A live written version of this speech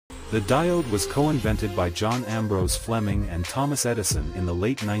The diode was co-invented by John Ambrose Fleming and Thomas Edison in the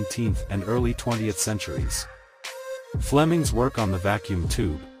late 19th and early 20th centuries. Fleming's work on the vacuum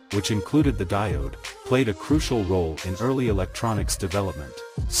tube, which included the diode, played a crucial role in early electronics development.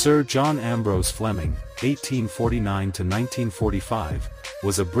 Sir John Ambrose Fleming, 1849–1945,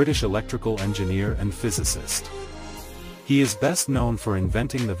 was a British electrical engineer and physicist. He is best known for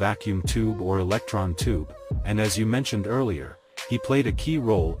inventing the vacuum tube or electron tube, and as you mentioned earlier, he played a key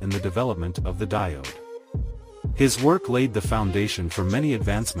role in the development of the diode. His work laid the foundation for many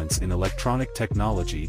advancements in electronic technology